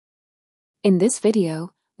In this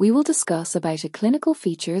video, we will discuss about the clinical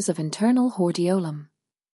features of internal hordeolum.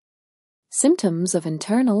 Symptoms of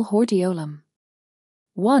internal hordeolum.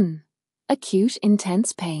 1. Acute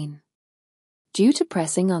intense pain. Due to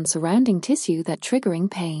pressing on surrounding tissue that triggering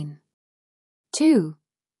pain. 2.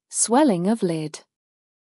 Swelling of lid.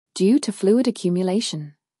 Due to fluid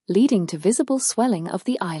accumulation, leading to visible swelling of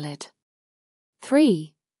the eyelid.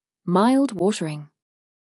 3. Mild watering.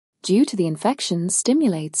 Due to the infection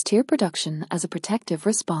stimulates tear production as a protective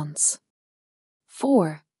response.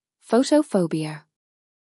 4. Photophobia.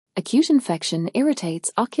 Acute infection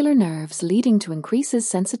irritates ocular nerves leading to increases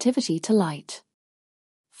sensitivity to light.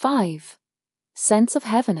 5. Sense of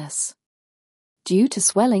heaviness. Due to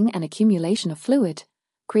swelling and accumulation of fluid,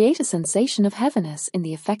 create a sensation of heaviness in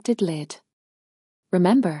the affected lid.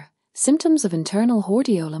 Remember, symptoms of internal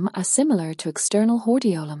hordeolum are similar to external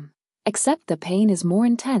hordeolum, except the pain is more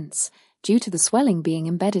intense due to the swelling being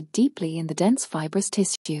embedded deeply in the dense fibrous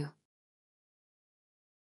tissue.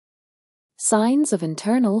 Signs of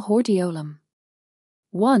internal hordeolum.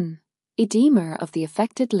 1. Edema of the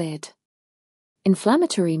affected lid.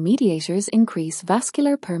 Inflammatory mediators increase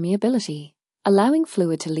vascular permeability, allowing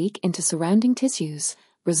fluid to leak into surrounding tissues,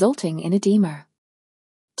 resulting in edema.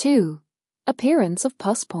 2. Appearance of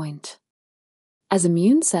pus point. As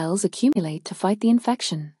immune cells accumulate to fight the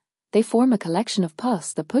infection, they form a collection of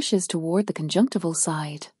pus that pushes toward the conjunctival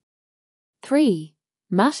side. 3.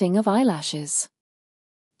 Matting of eyelashes.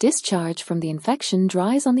 Discharge from the infection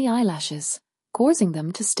dries on the eyelashes, causing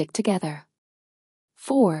them to stick together.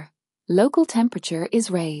 4. Local temperature is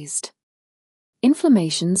raised.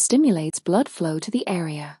 Inflammation stimulates blood flow to the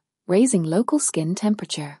area, raising local skin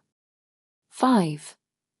temperature. 5.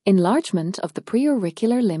 Enlargement of the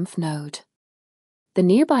preauricular lymph node. The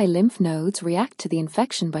nearby lymph nodes react to the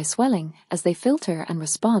infection by swelling as they filter and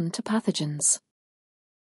respond to pathogens.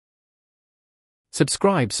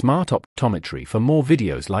 Subscribe Smart Optometry for more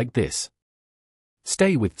videos like this.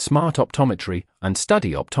 Stay with Smart Optometry and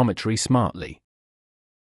study optometry smartly.